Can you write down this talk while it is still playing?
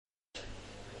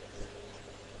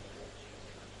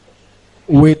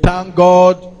We thank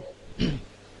God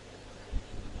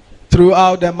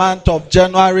throughout the month of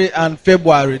January and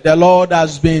February. The Lord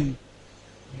has been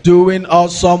doing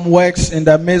awesome works in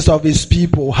the midst of his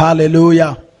people.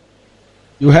 Hallelujah.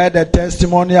 You heard the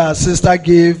testimony our sister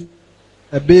gave.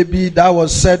 A baby that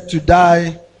was set to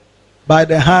die by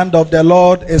the hand of the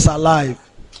Lord is alive.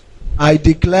 I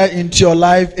declare into your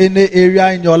life, any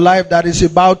area in your life that is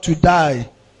about to die,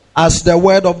 as the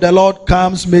word of the Lord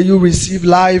comes, may you receive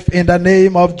life in the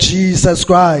name of Jesus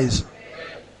Christ.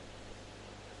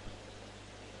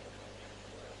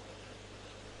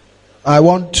 I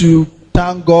want to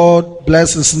thank God,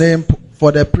 bless his name,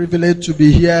 for the privilege to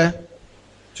be here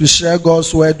to share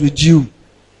God's word with you.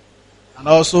 And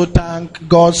also thank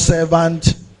God's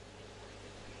servant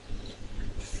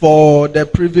for the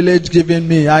privilege given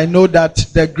me. I know that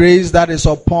the grace that is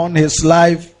upon his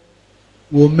life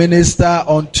will minister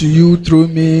unto you through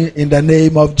me in the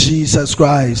name of Jesus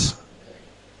Christ.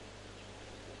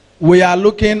 We are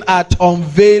looking at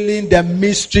unveiling the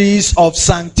mysteries of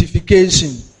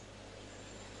sanctification.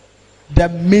 The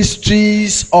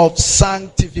mysteries of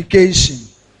sanctification.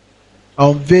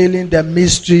 Unveiling the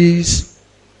mysteries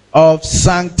of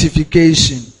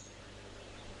sanctification.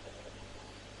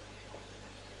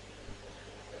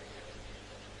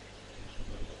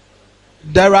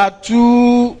 There are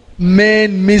two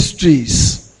main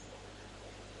mysteries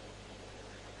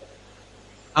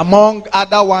among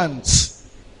other ones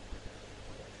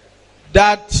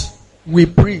that we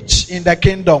preach in the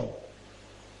kingdom.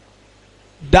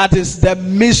 That is the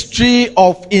mystery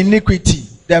of iniquity,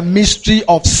 the mystery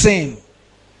of sin,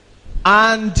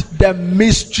 and the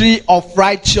mystery of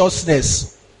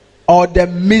righteousness, or the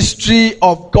mystery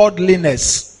of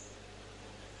godliness.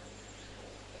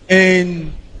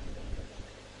 In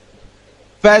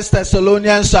 1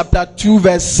 Thessalonians chapter 2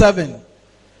 verse 7,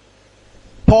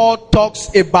 Paul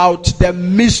talks about the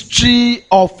mystery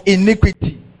of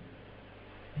iniquity.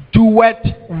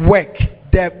 Doeth work,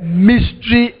 the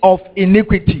mystery of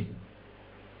iniquity.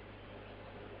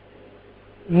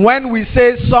 When we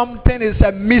say something is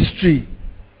a mystery,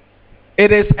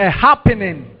 it is a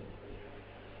happening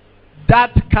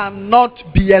that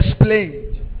cannot be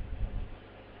explained.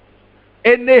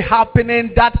 Any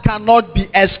happening that cannot be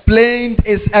explained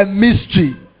is a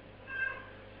mystery.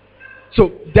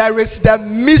 So there is the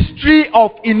mystery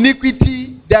of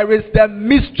iniquity, there is the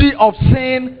mystery of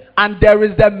sin, and there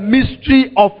is the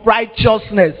mystery of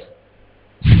righteousness.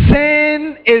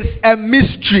 Sin is a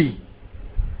mystery.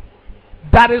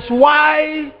 That is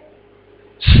why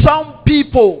some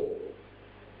people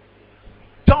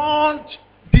don't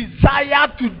desire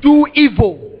to do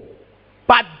evil.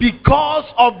 But because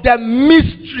of the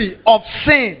mystery of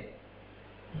sin,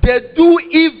 they do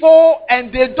evil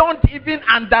and they don't even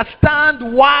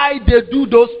understand why they do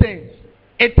those things.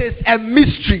 It is a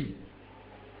mystery.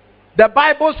 The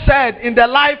Bible said in the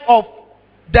life of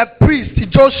the priest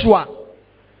Joshua,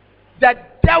 the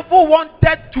devil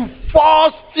wanted to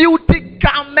force filthy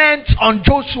garments on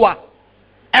Joshua,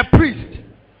 a priest.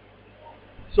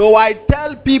 So I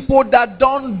tell people that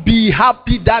don't be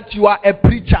happy that you are a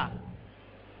preacher.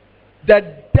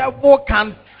 The devil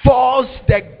can force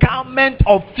the garment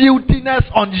of filthiness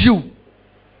on you.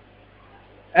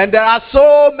 And there are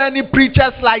so many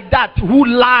preachers like that who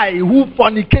lie, who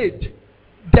fornicate.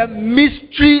 The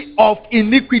mystery of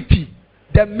iniquity.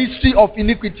 The mystery of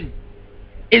iniquity.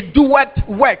 It doeth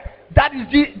work. That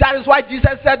is why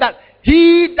Jesus said that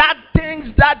he that thinks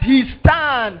that he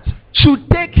stands should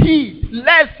take heed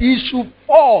lest he should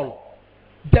fall.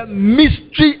 The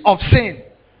mystery of sin.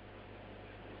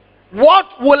 What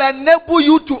will enable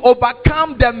you to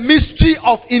overcome the mystery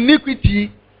of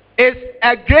iniquity is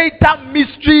a greater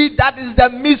mystery, that is the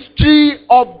mystery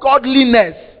of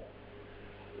godliness,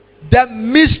 the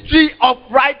mystery of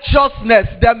righteousness,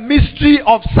 the mystery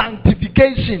of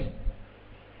sanctification.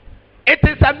 It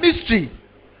is a mystery.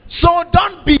 So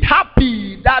don't be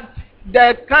happy that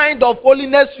the kind of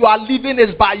holiness you are living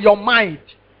is by your mind.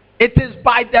 It is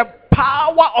by the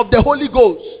power of the Holy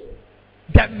Ghost.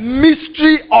 The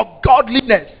mystery of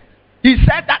godliness. He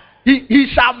said that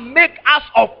he shall make us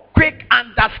of quick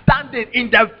understanding in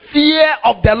the fear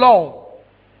of the Lord.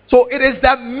 So it is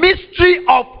the mystery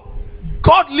of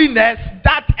godliness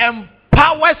that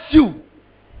empowers you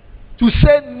to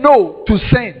say no to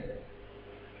sin.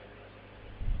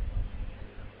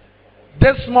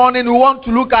 This morning we want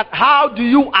to look at how do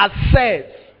you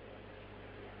assess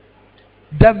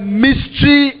the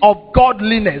mystery of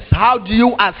godliness. How do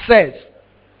you assess?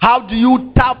 How do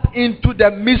you tap into the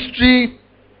mystery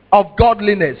of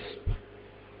godliness?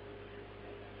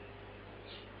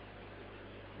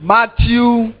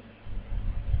 Matthew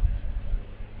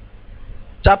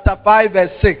chapter 5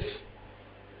 verse 6.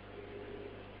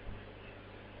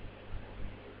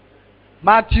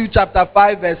 Matthew chapter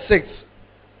 5 verse 6.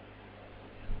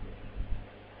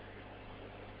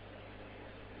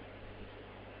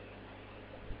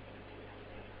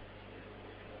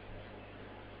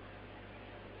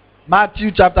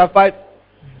 Matthew chapter 5.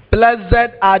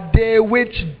 Blessed are they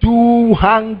which do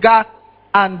hunger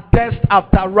and thirst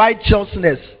after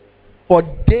righteousness, for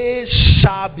they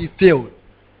shall be filled.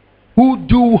 Who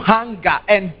do hunger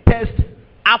and thirst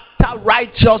after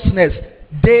righteousness,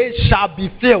 they shall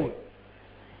be filled.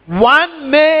 One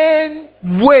main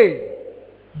way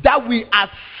that we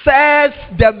assess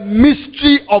the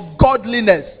mystery of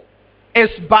godliness is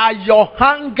by your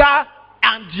hunger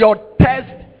and your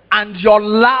thirst and your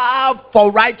love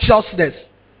for righteousness.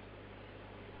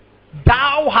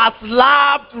 Thou hast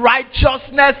loved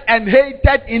righteousness and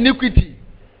hated iniquity.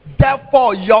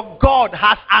 Therefore your God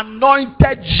has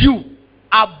anointed you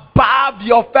above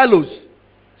your fellows.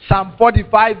 Psalm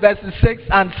 45 verses 6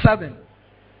 and 7.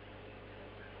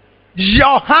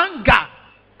 Your hunger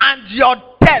and your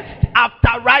thirst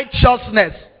after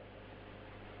righteousness.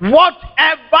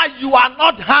 Whatever you are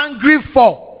not hungry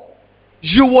for,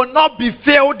 you will not be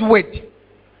filled with.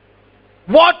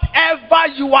 Whatever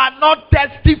you are not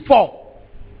thirsty for,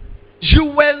 you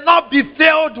will not be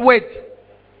filled with.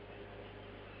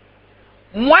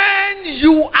 When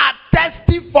you are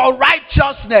thirsty for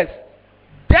righteousness,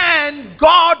 then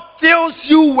God fills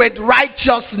you with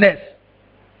righteousness.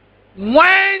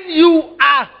 When you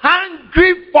are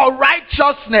hungry for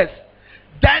righteousness,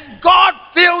 then God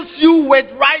fills you with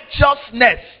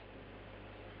righteousness.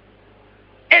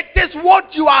 It is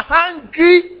what you are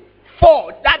hungry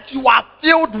for that you are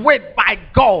filled with by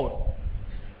God.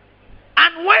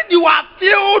 And when you are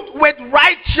filled with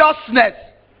righteousness,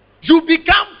 you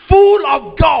become full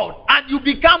of God and you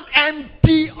become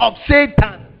empty of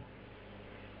Satan.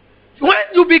 When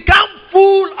you become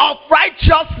full of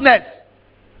righteousness,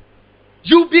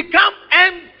 you become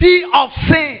empty of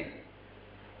sin.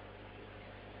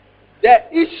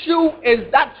 The issue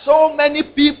is that so many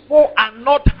people are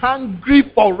not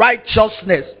hungry for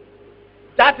righteousness.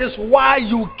 That is why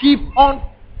you keep on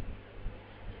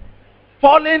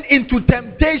falling into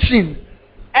temptation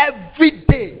every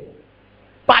day.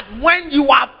 But when you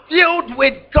are filled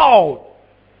with God,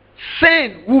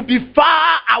 sin will be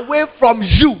far away from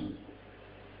you.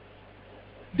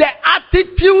 The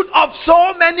attitude of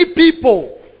so many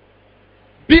people,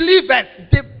 believers,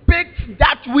 depicts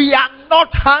that we are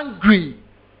not hungry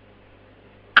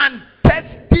and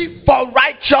thirsty for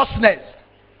righteousness.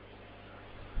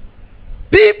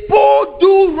 People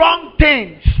do wrong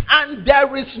things and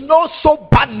there is no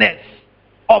soberness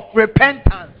of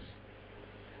repentance.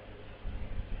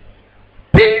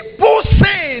 People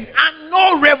sin and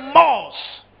no remorse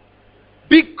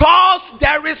because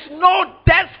there is no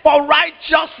thirst for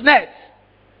righteousness.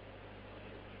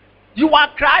 You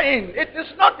are crying. It is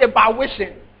not about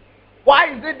wishing.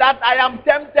 Why is it that I am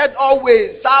tempted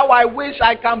always? How I wish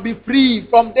I can be free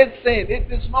from this sin.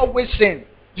 It is not wishing.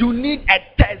 You need a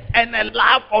thirst and a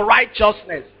love for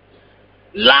righteousness.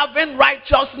 Loving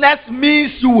righteousness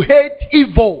means you hate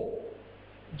evil.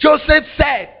 Joseph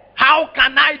said, how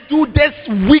can I do this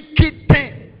wicked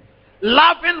thing?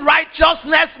 Loving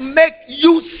righteousness makes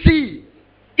you see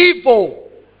evil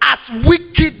as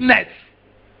wickedness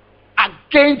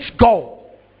against God.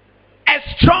 A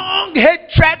strong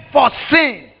hatred for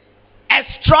sin. A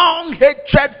strong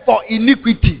hatred for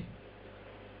iniquity.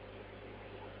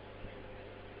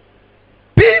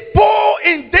 People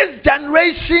in this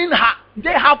generation,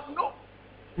 they have no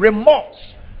remorse.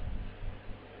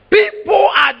 People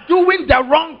are doing the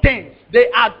wrong things. They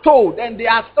are told and they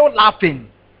are still laughing.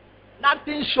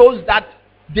 Nothing shows that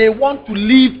they want to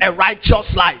live a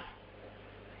righteous life.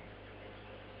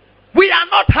 We are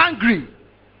not hungry.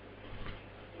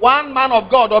 One man of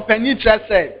God, or Penitra,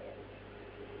 said,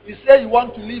 you say you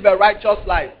want to live a righteous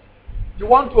life. You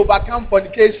want to overcome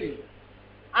fornication.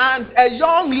 And a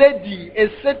young lady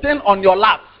is sitting on your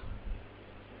lap.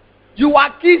 You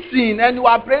are kissing and you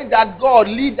are praying that God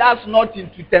lead us not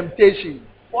into temptation.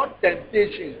 What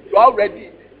temptation? You are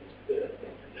already.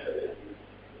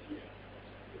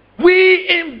 We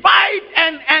invite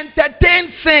and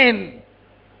entertain sin.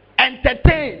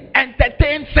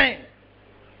 Entertain sin.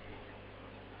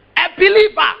 A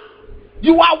believer,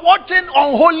 you are watching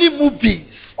unholy movies.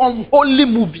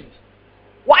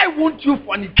 Why won't you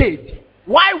fornicate?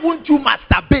 Why won't you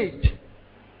masturbate?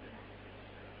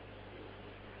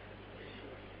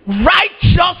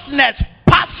 Righteousness,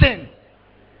 passion,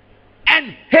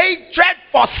 and hatred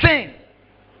for sin.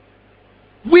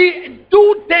 We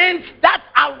do things that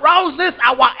are arouses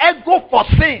our ego for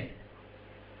sin.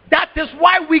 That is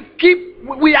why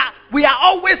we are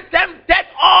always tempted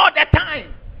all the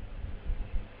time.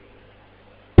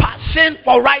 Passion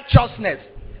for righteousness,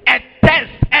 a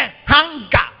thirst, a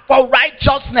hunger for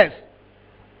righteousness.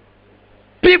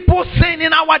 People sin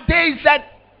in our days. That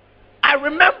I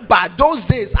remember those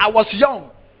days I was young,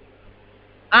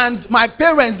 and my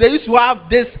parents, they used to have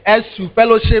this SU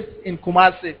fellowship in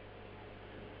Kumasi.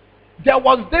 There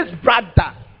was this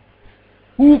brother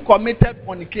who committed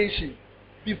fornication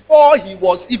before he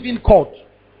was even caught.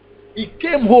 He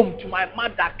came home to my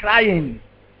mother crying,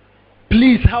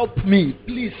 "Please help me,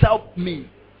 please help me,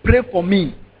 pray for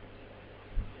me."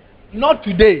 Not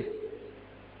today.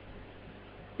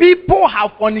 People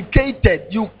have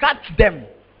fornicated, you catch them,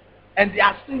 and they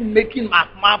are still making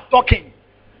mouth talking.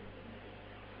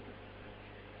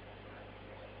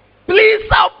 Please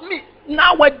help me.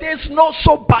 Nowadays, no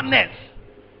soberness.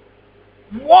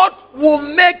 What will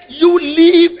make you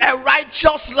live a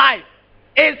righteous life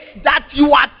is that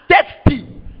you are thirsty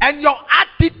and your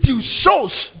attitude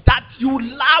shows that you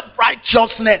love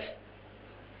righteousness.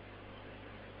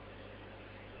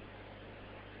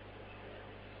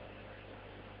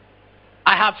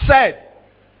 I have said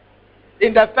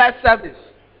in the first service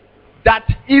that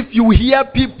if you hear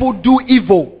people do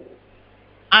evil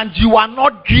and you are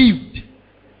not grieved,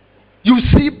 you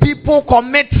see people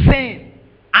commit sin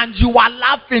and you are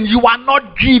laughing, you are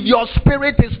not grieved, your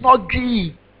spirit is not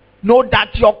grieved, know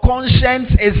that your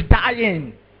conscience is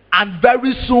dying, and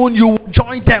very soon you will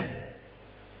join them.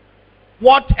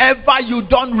 Whatever you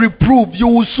don't reprove, you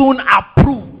will soon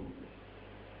approve.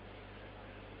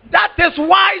 That is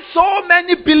why so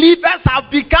many believers have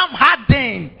become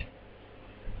hardened.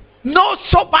 No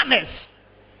soberness.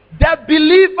 The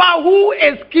believer who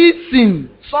is kissing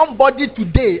somebody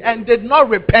today and did not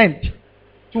repent,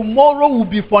 tomorrow will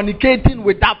be fornicating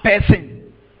with that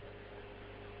person.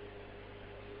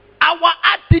 Our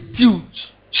attitude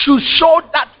should show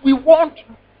that we want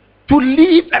to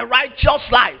live a righteous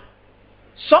life.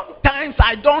 Sometimes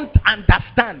I don't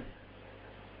understand.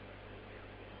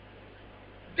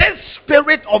 This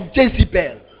spirit of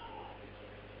Jezebel,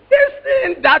 this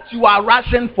thing that you are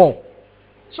rushing for.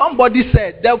 Somebody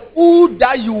said, the food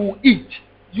that you eat,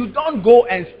 you don't go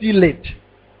and steal it.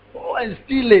 Go and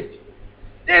steal it.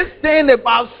 This thing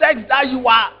about sex that you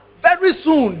are, very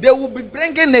soon they will be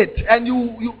bringing it and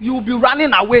you will be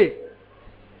running away.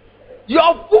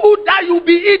 Your food that you'll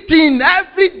be eating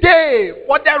every day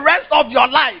for the rest of your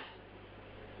life.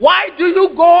 Why do you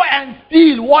go and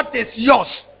steal what is yours?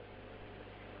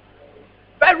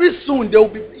 Very soon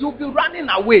you'll be running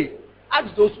away.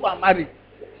 Ask those who are married.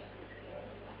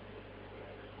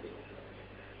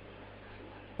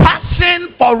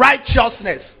 Passion for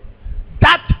righteousness.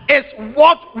 That is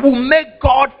what will make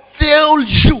God fill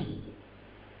you.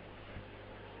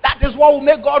 That is what will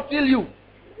make God fill you.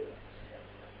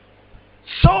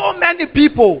 So many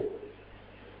people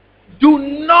do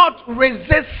not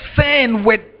resist sin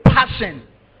with passion.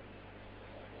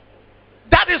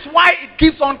 That is why it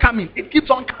keeps on coming. It keeps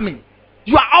on coming.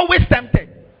 You are always tempted.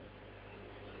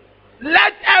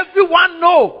 Let everyone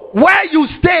know where you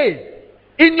stay.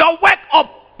 In your work or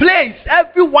place,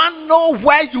 everyone know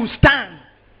where you stand.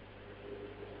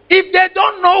 If they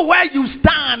don't know where you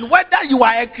stand, whether you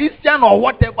are a Christian or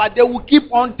whatever, they will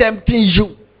keep on tempting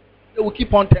you. They will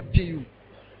keep on tempting you.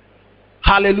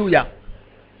 Hallelujah.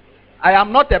 I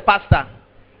am not a pastor.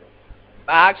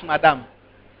 I asked Madam.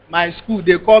 My school,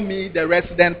 they call me the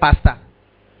resident pastor.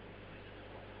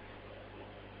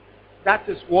 That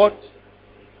is what.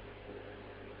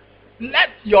 Let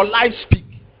your life speak.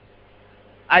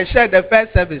 I shared the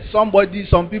first service. Some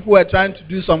people were trying to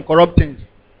do some corrupt things.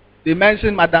 They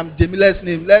mentioned Madam Jemila's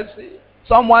name. Let's see.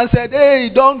 Someone said, hey,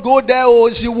 don't go there. Oh,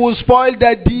 she will spoil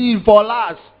the deal for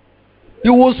us.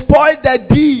 You will spoil the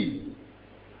deal.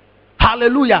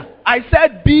 Hallelujah. I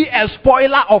said, be a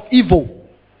spoiler of evil.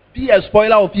 Be a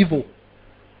spoiler of evil.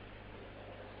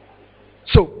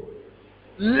 So,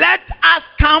 let us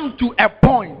come to a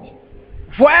point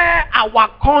where our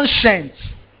conscience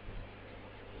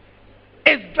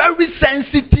is very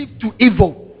sensitive to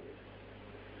evil.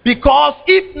 Because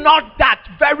if not that,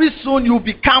 very soon you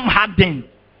become hardened.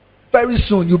 Very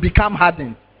soon you become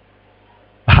hardened.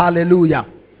 Hallelujah.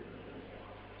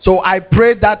 So I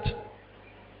pray that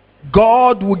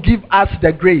God will give us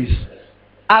the grace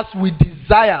as we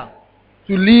desire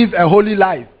to live a holy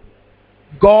life.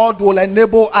 God will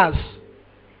enable us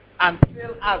and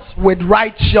fill us with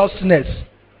righteousness.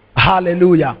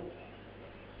 Hallelujah.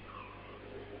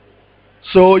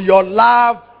 So your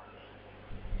love,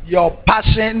 your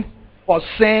passion for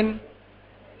sin,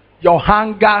 your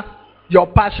hunger, your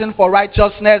passion for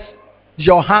righteousness,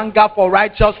 your hunger for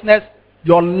righteousness,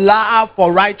 your love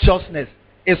for righteousness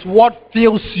is what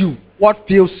fills you. What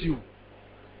fills you.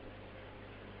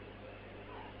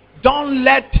 Don't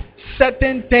let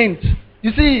certain things.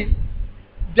 You see,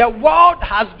 the world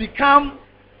has become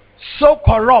so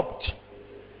corrupt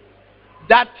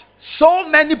that so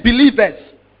many believers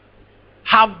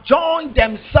have joined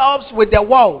themselves with the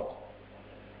world.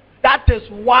 That is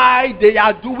why they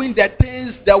are doing the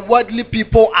things the worldly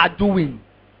people are doing.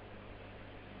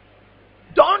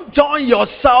 Don't join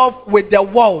yourself with the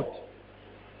world.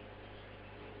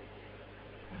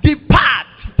 Depart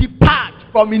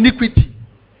from iniquity.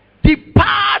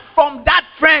 Depart from that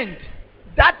friend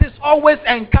that is always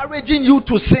encouraging you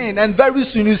to sin, and very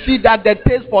soon you see that the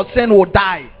taste for sin will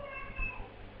die.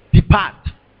 Depart.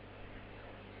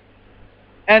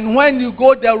 And when you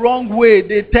go the wrong way,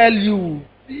 they tell you,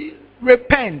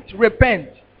 repent.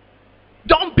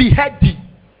 Don't be heady.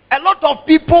 A lot of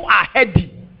people are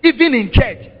heady, even in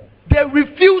church. They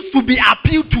refuse to be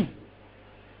appealed to.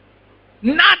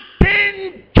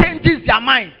 Nothing changes their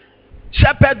mind.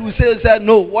 Shepherd will say,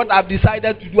 no, what I've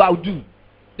decided to do, I'll do.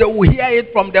 They will hear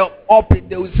it from the pulpit.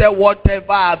 They will say,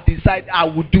 whatever I've decided, I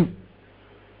will do.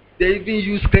 They even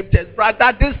use scriptures.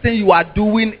 Brother, this thing you are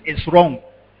doing is wrong.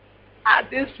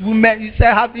 This woman, you say,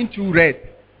 haven't you read?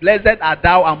 Blessed art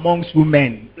thou amongst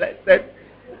women. Blessed.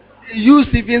 Use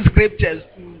even scriptures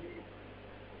to.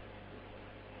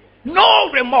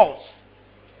 No remorse.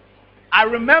 I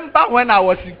remember when I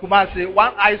was in Kumasi,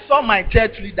 I saw my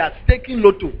church leaders taking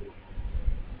lotto.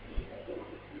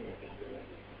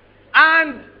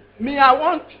 And me, I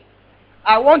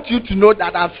want you to know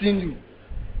that I've seen you.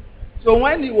 So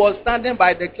when he was standing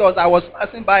by the kiosk, I was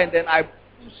passing by and then I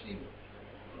pushed him.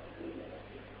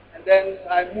 And then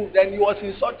I moved, and he was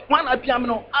insulting.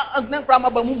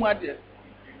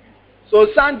 So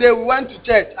Sunday we went to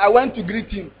church. I went to greet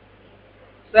him.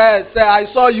 Say, I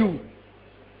saw you.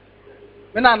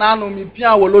 When I know me,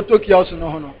 Pia will lotto kiosk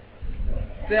no.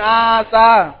 Say,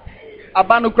 sir,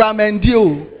 abanu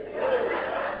kramendio.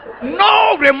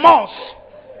 No remorse.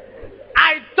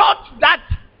 I thought that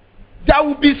there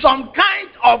would be some kind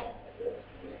of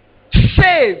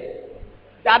shame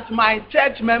that my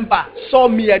church member saw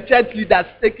me, a church leader,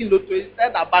 taking lotto. He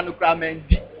said, abanu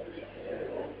kramendi.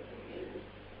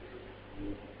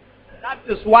 That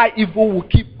is why evil will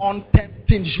keep on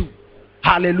tempting you.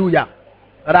 Hallelujah.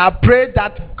 But I pray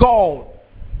that God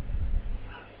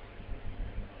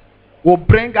will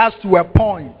bring us to a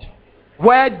point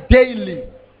where daily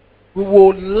we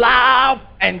will love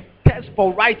and test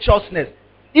for righteousness.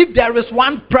 If there is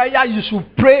one prayer you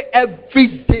should pray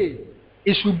every day,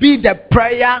 it should be the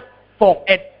prayer for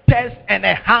a thirst and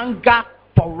a hunger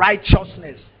for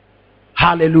righteousness.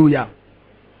 Hallelujah.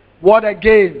 What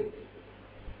again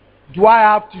do I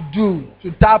have to do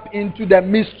to tap into the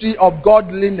mystery of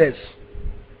godliness?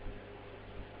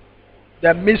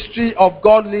 The mystery of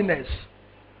godliness.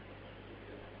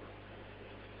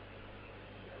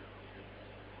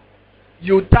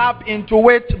 You tap into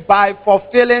it by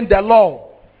fulfilling the law,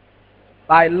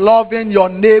 by loving your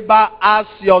neighbor as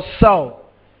yourself.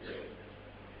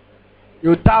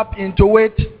 You tap into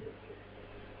it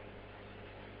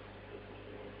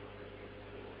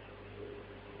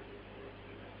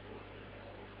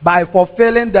by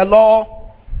fulfilling the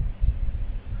law,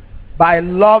 by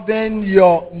loving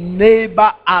your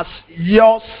neighbor as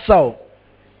yourself.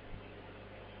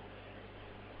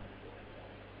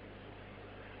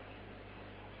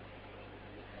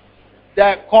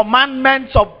 The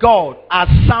commandments of God are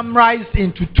summarized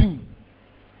into two.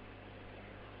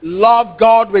 Love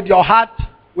God with your heart,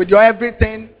 with your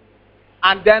everything,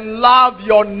 and then love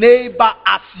your neighbor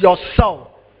as yourself.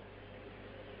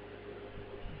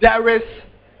 There is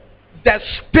the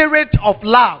spirit of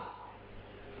love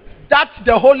that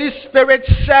the Holy Spirit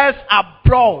shares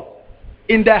abroad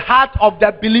in the heart of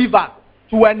the believer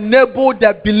to enable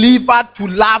the believer to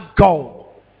love God.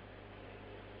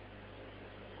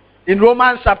 In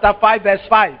Romans chapter 5 verse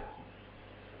 5.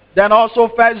 Then also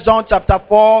 1 John chapter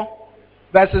 4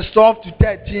 verses 12 to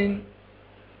 13.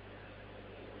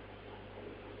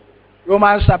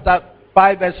 Romans chapter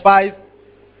 5 verse 5.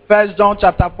 1 John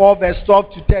chapter 4 verse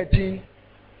 12 to 13.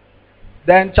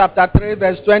 Then chapter 3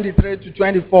 verse 23 to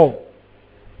 24.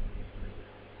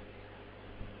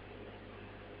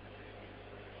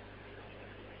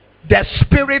 The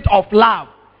spirit of love.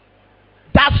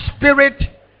 That spirit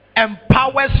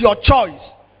empowers your choice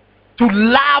to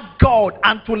love God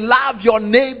and to love your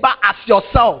neighbor as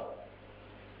yourself.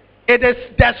 It is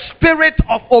the spirit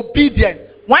of obedience.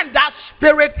 When that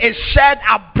spirit is shed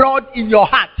abroad in your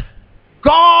heart,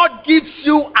 God gives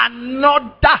you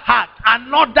another heart,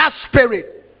 another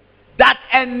spirit that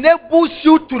enables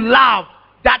you to love,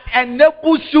 that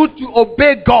enables you to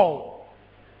obey God.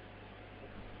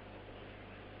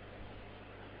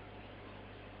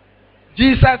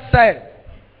 Jesus said,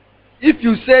 if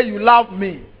you say you love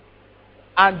me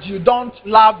and you don't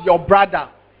love your brother,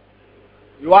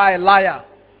 you are a liar.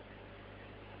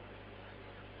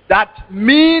 That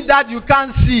me that you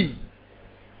can't see,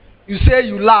 you say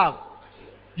you love.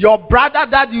 Your brother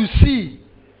that you see,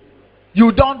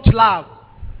 you don't love.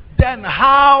 Then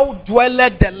how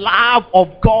dwelleth the love of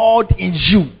God in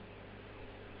you?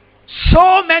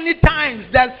 So many times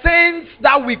the sins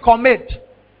that we commit,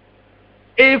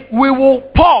 if we will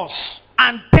pause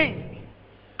and think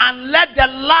and let the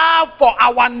love for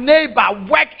our neighbor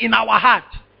work in our heart,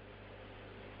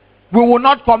 we will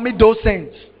not commit those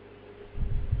sins.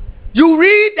 You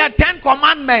read the 10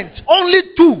 Commandments, only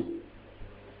 2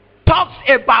 talks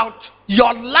about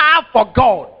your love for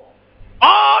God.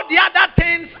 All the other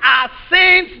things are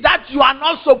sins that you are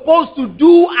not supposed to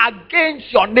do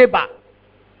against your neighbor.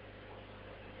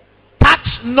 Touch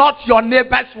not your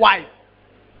neighbor's wife.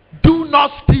 Do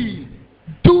not steal.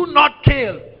 Do not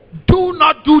kill. Do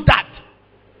not do that.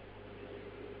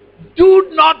 Do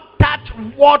not touch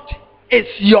what is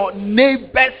your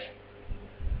neighbor's.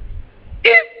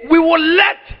 If we will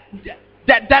let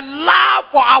the love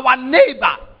for our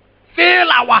neighbor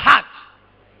fill our heart,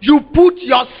 you put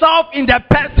yourself in the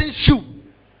person's shoe.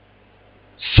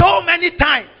 So many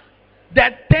times, the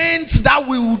things that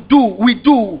we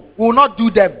will not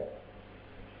do them.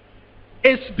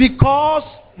 It's because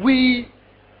we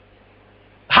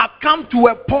have come to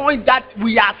a point that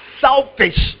we are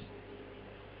selfish.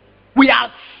 We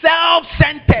are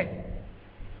self-centered.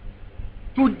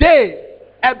 Today,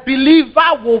 a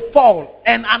believer will fall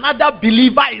and another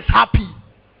believer is happy.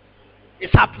 Is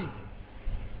happy.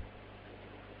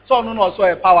 So no also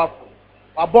a powerful.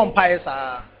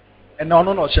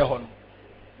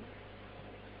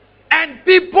 And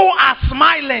people are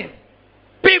smiling.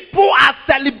 People are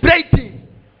celebrating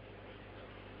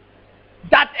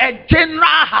that a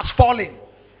general has fallen.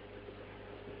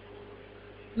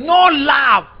 No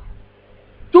love.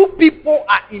 2 people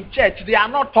are in church. They are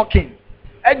not talking.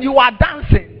 And you are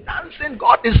dancing. Dancing.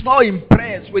 God is not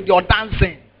impressed with your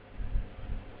dancing.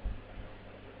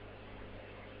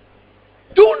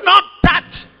 Do not touch.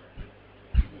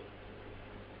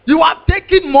 You are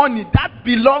taking money that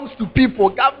belongs to people,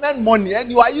 government money, and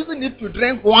you are using it to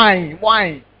drink wine.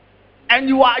 And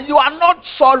you are not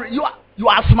sorry. You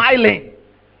are smiling.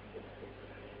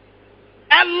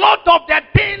 A lot of the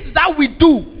things that we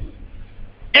do,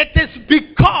 it is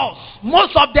because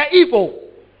most of the evil,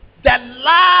 the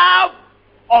love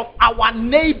of our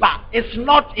neighbor is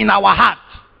not in our heart.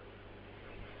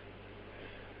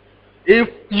 If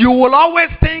you will always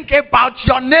think about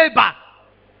your neighbor,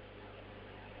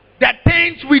 the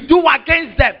things we do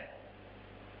against them,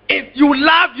 if you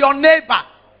love your neighbor,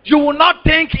 you will not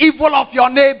think evil of your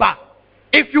neighbor.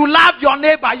 If you love your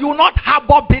neighbor, you will not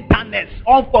harbor bitterness,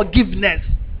 unforgiveness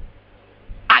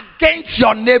against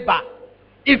your neighbor.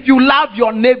 If you love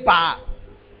your neighbor,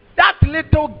 that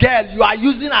little girl you are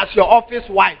using as your office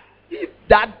wife, if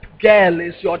that girl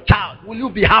is your child, will you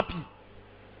be happy?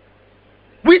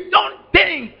 We don't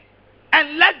think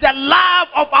and let the love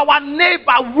of our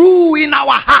neighbor rule in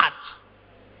our heart.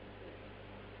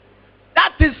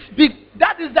 That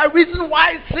is the reason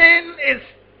why sin is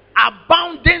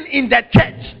abounding in the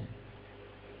church.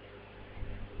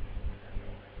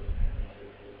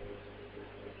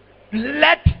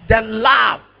 Let the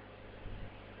love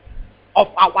of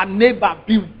our neighbor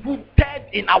be rooted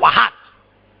in our heart.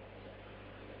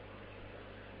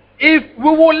 If we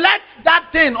will let that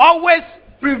thing always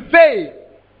prevail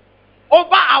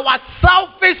over our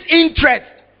selfish interest,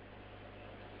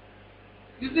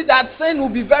 you see that sin will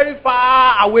be very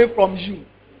far away from you.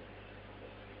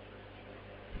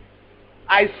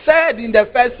 I said in the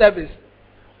first service,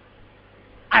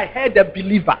 I heard a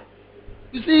believer.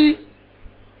 You see,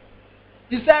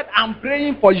 he said, I'm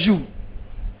praying for you.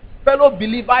 Fellow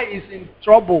believer is in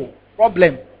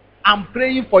problem. I'm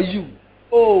praying for you.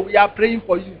 Oh, we are praying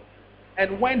for you.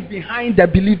 And went behind the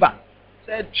believer.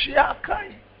 Said,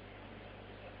 Chiakai.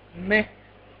 Me.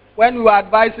 When we were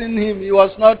advising him, he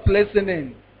was not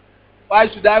listening. Why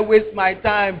should I waste my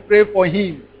time? Pray for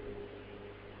him.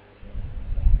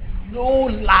 No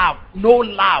love, no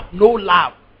love, no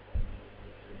love.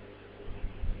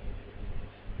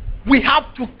 We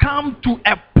have to come to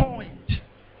a point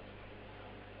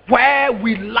where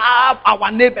we love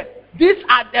our neighbor. These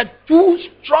are the 2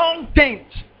 strong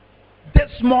things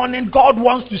this morning God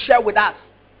wants to share with us.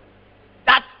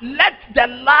 That let the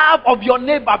love of your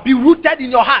neighbor be rooted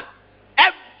in your heart.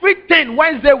 Everything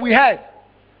Wednesday we had.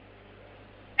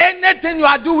 Anything you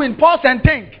are doing, pause and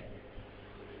think.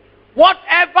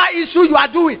 Whatever issue you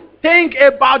are doing, think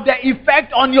about the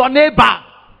effect on your neighbor.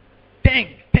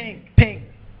 Think.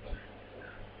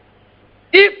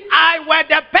 If I were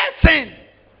the person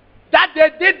that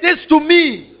they did this to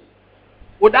me,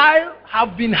 would I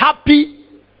have been happy?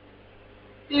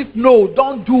 If no,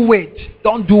 don't do it.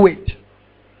 Don't do it.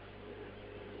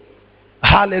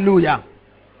 Hallelujah.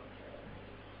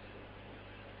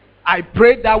 I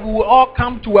pray that we will all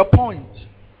come to a point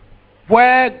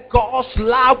where God's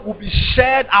love will be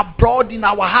shared abroad in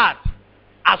our hearts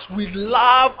as we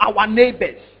love our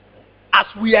neighbors, as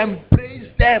we embrace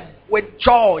them with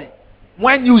joy.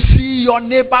 When you see your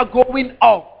neighbor going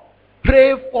up,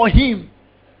 pray for him.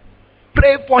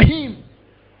 Pray for him.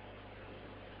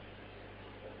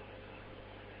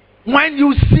 When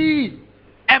you see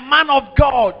a man of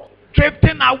God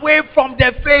drifting away from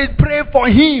the faith, pray for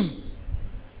him.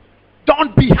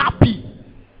 Don't be happy.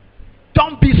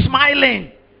 Don't be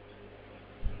smiling.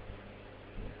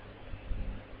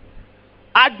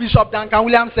 Archbishop Duncan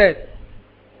Williams said,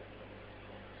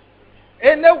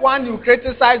 anyone you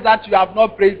criticize that you have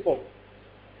not prayed for,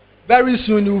 very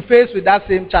soon you will face with that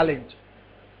same challenge.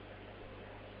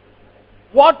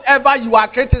 Whatever you are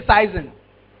criticizing,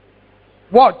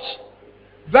 watch.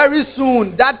 Very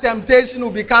soon that temptation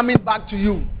will be coming back to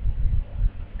you.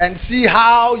 And see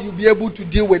how you'll be able to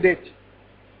deal with it.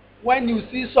 When you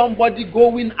see somebody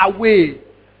going away,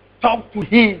 talk to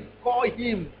him. Call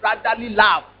him. Brotherly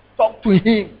love. Talk to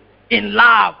him in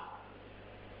love.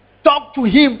 Talk to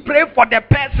him. Pray for the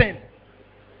person.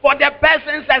 For the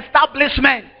person's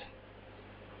establishment.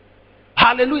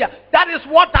 Hallelujah. That is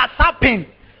what has happened.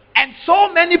 And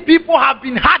so many people have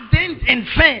been hardened in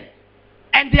sin.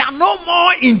 And they are no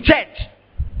more in church.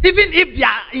 Even if they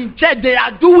are in church, they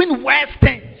are doing worse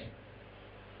things.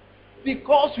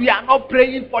 Because we are not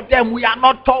praying for them. We are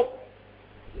not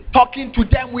talking to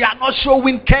them. We are not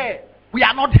showing care. We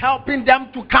are not helping them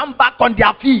to come back on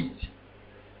their feet.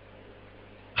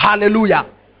 Hallelujah.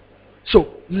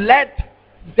 So let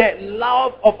the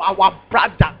love of our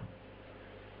brother,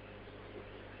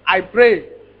 I pray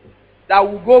that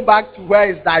we'll go back to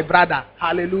where is thy brother.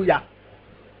 Hallelujah.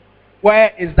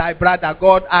 Where is thy brother?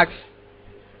 God asks.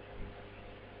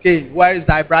 Okay, where is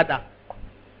thy brother?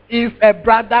 If a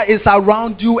brother is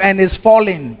around you and is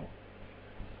falling,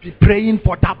 be praying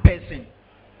for that person.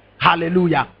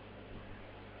 Hallelujah.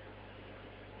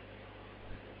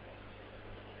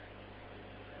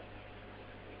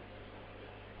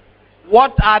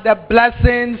 What are the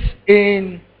blessings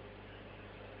in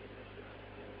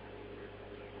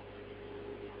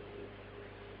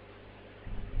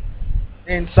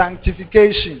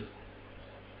sanctification?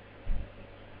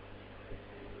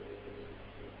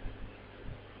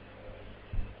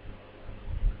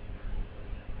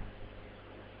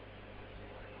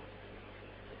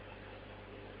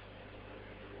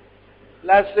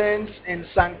 Lessons in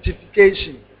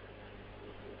sanctification.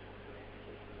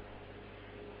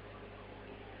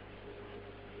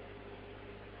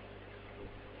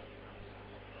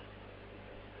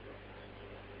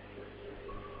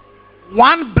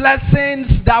 One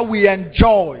blessing that we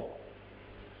enjoy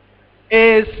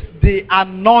is the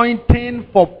anointing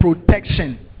for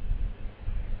protection.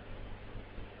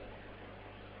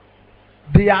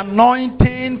 The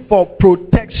anointing for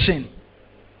protection.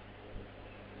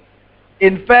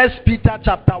 In 1 Peter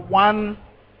chapter 1,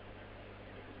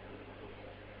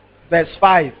 verse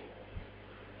 5.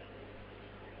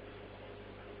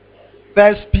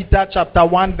 1 Peter chapter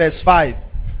 1, verse 5.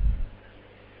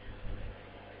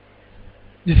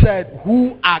 He said,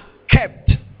 who are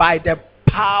kept by the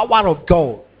power of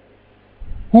God.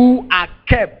 Who are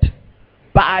kept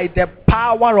by the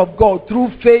power of God through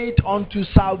faith unto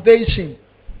salvation,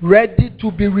 ready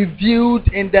to be revealed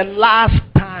in the last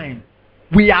time.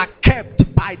 We are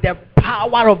kept by the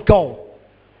power of God.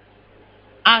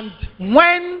 And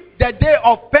when the day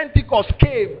of Pentecost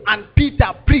came and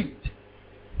Peter preached,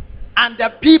 and the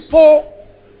people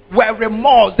were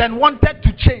remorse and wanted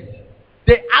to change,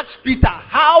 they asked Peter,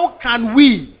 how can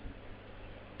we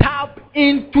tap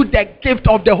into the gift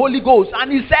of the Holy Ghost?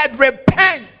 And he said,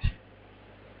 repent,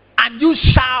 and you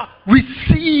shall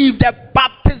receive the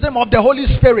baptism of the Holy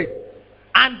Spirit.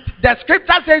 And the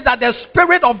scripture says that the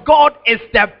Spirit of God is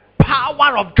the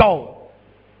power of God.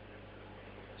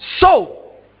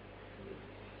 So,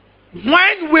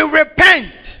 when we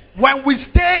repent, when we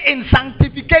stay in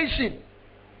sanctification,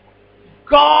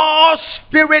 God's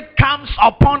Spirit comes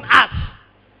upon us.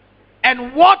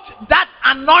 And what that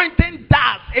anointing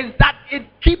does is that it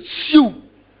keeps you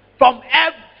from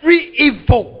every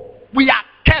evil. We are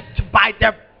kept by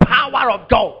the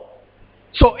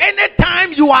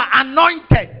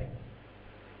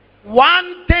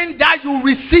you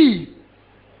receive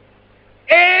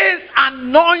is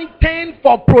anointing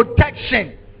for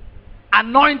protection.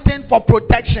 Anointing for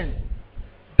protection.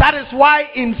 That is why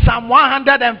in Psalm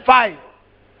 105,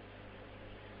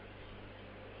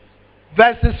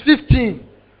 verses 15,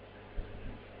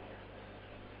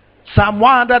 Psalm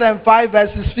 105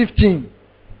 verses 15,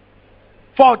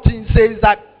 14 says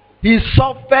that he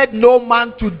suffered no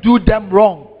man to do them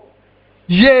wrong.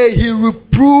 Yea, he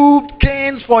reproved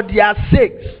kings for their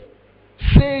sakes,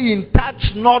 saying, touch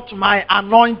not my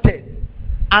anointed,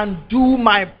 and do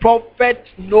my prophet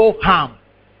no harm.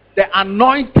 The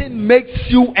anointing makes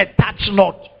you a touch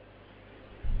not.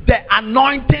 The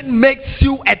anointing makes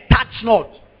you a touch not.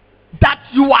 That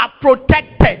you are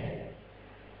protected.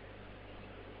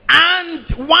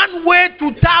 And one way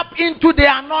to tap into the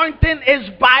anointing is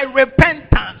by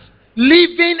repentance,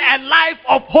 living a life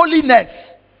of holiness,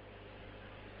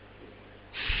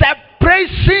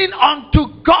 separation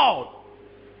unto God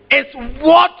is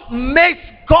what makes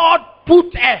God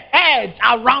put a hedge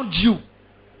around you.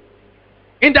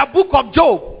 In the book of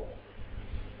Job,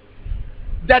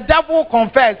 the devil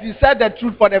confessed, he said the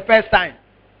truth for the first time.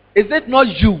 Is it not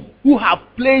you who have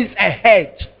placed a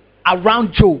hedge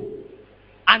around Job?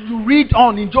 And you read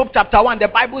on in Job chapter 1, the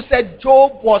Bible said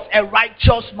Job was a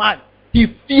righteous man. He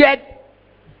feared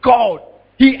God.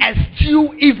 He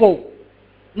eschewed evil.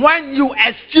 When you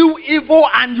eschew evil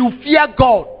and you fear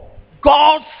God,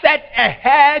 God set a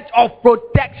hedge of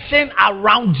protection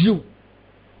around you.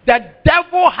 The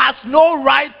devil has no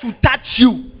right to touch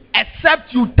you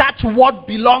except you touch what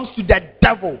belongs to the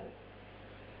devil.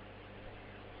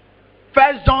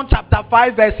 1 John chapter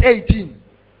 5 verse 18.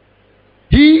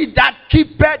 He that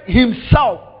keepeth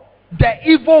himself, the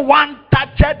evil one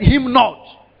toucheth him not.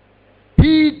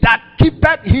 He that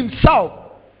keepeth himself.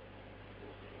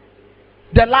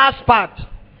 The last part.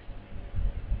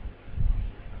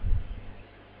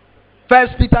 1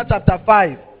 Peter chapter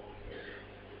 5.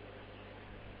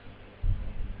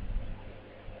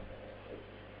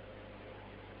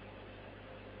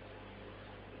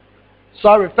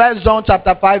 Sorry, 1 John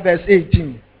chapter 5 verse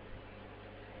 18.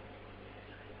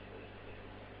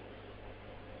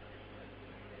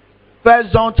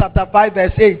 First John chapter 5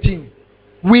 verse 18.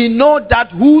 We know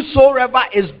that whosoever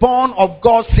is born of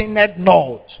God sinneth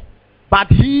not, but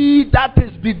he that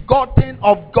is begotten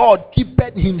of God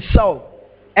keepeth himself,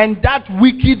 and that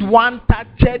wicked one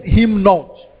toucheth him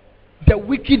not. The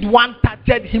wicked one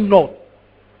toucheth him not.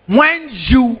 When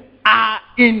you are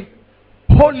in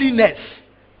holiness,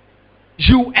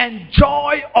 you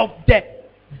enjoy of the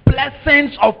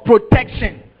blessings of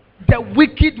protection. The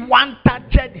wicked one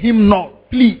toucheth him not.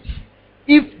 Please,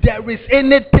 if there is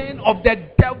anything of the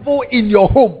devil in your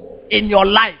home, in your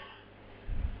life,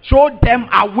 throw them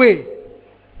away.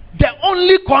 The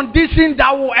only condition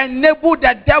that will enable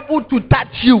the devil to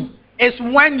touch you is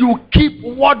when you keep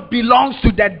what belongs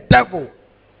to the devil.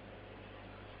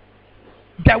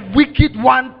 The wicked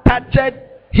one touched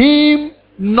him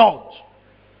not.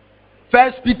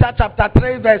 1 Peter chapter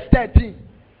 3 verse 13.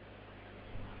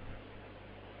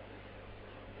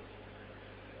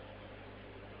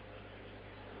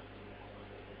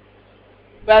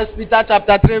 First Peter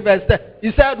chapter 3 verse 10.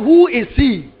 He said, who is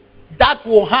he that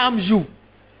will harm you,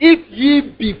 if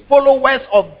ye be followers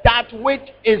of that which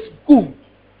is good?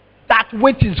 That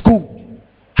which is good.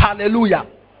 Hallelujah.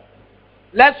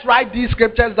 Let's write these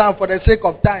scriptures down for the sake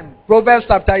of time. Proverbs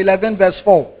chapter 11 verse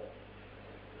 4.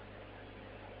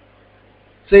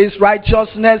 Says,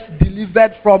 righteousness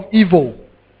delivered from evil.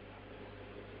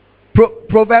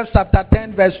 Proverbs chapter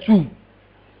 10 verse 2.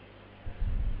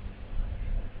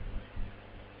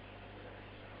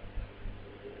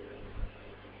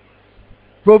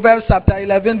 Proverbs chapter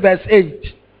 11 verse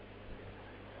 8.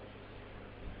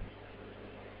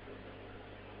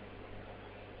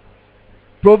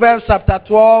 Proverbs chapter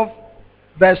 12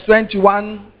 verse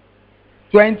 21,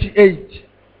 28.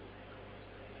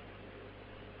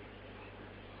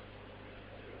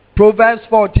 Proverbs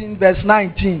 14 verse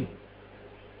 19.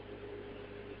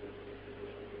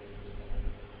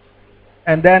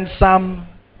 And then Psalm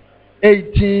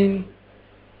 18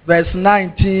 verse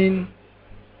 19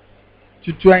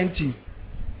 to 20.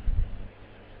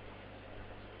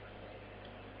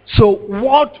 So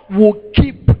what will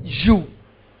keep you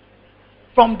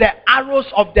from the arrows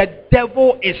of the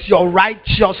devil is your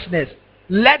righteousness.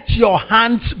 Let your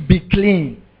hands be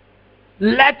clean.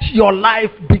 Let your life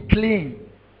be clean.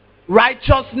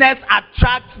 Righteousness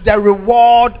attracts the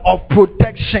reward of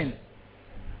protection.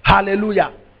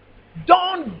 Hallelujah.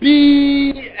 Don't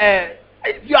be,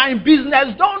 if you are in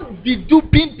business, don't be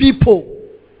duping people.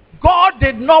 God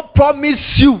did not promise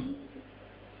you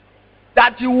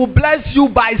that he will bless you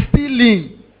by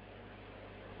stealing.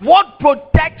 What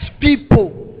protects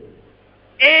people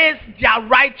is their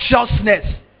righteousness.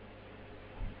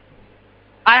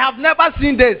 I have never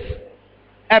seen this.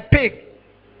 A pig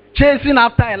chasing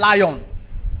after a lion.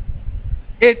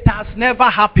 It has never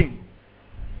happened.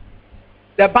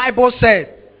 The Bible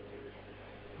said,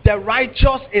 the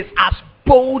righteous is as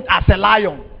bold as a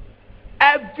lion.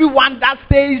 Everyone that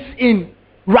stays in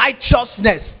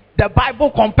righteousness, the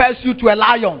Bible compares you to a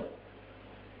lion.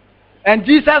 And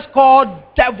Jesus called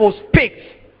devils pigs.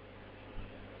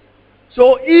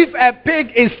 So if a pig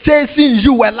is chasing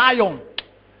you, a lion,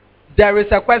 there is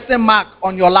a question mark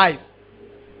on your life.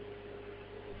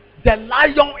 The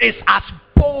lion is as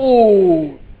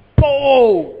bold.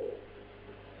 Bold.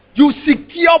 You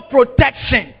secure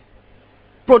protection.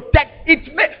 Protect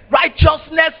it.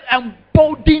 Righteousness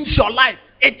emboldens your life.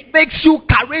 It makes you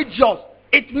courageous.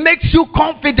 It makes you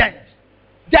confident.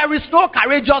 There is no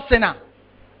courageous sinner.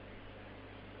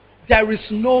 There is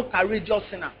no courageous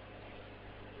sinner.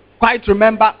 Quite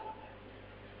remember,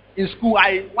 in school,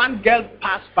 one girl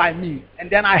passed by me, and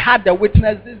then I had the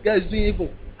witness, this girl is doing evil.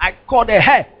 I called her,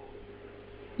 hey,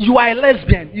 you are a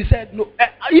lesbian. He said, no,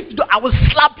 if I will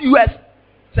slap you as.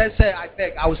 Say, I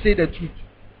beg, I will say the truth.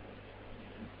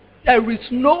 There is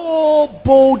no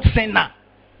bold sinner,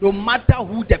 no matter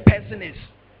who the person is.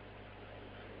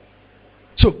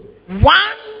 So,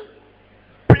 one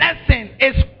blessing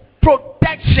is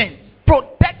protection.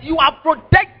 You are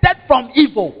protected from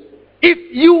evil.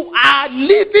 If you are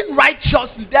living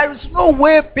righteously, there is no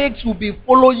way pigs will be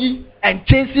following and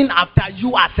chasing after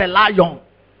you as a lion.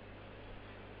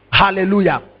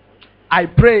 Hallelujah. I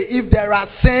pray if there are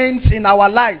sins in our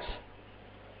lives,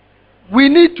 we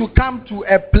need to come to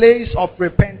a place of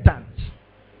repentance,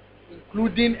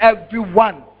 including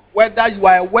everyone, whether you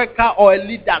are a worker or a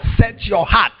leader. Set your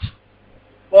heart.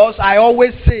 Because I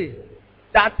always say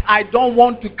that I don't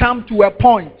want to come to a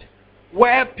point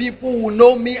where people will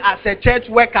know me as a church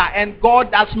worker and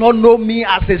God does not know me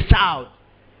as a child.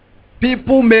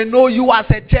 People may know you as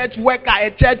a church worker,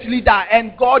 a church leader,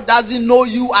 and God doesn't know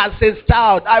you as a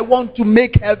child. I want to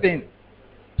make heaven.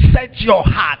 Set your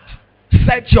heart.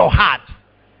 Set your heart.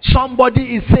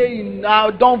 Somebody is saying,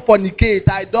 now don't fornicate.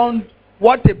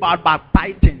 What about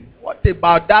backbiting? What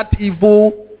about that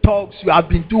evil talks you have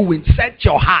been doing? Set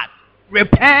your heart.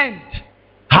 Repent.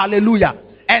 Hallelujah.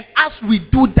 And as we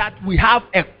do that, we have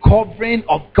a covering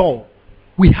of God.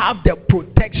 We have the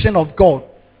protection of God.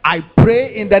 I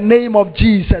pray in the name of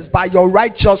Jesus, by your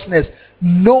righteousness,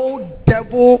 no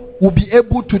devil will be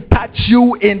able to touch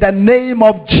you in the name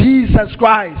of Jesus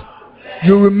Christ.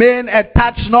 You remain a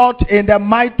touch not in the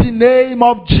mighty name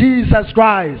of Jesus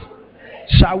Christ.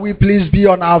 Shall we please be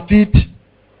on our feet?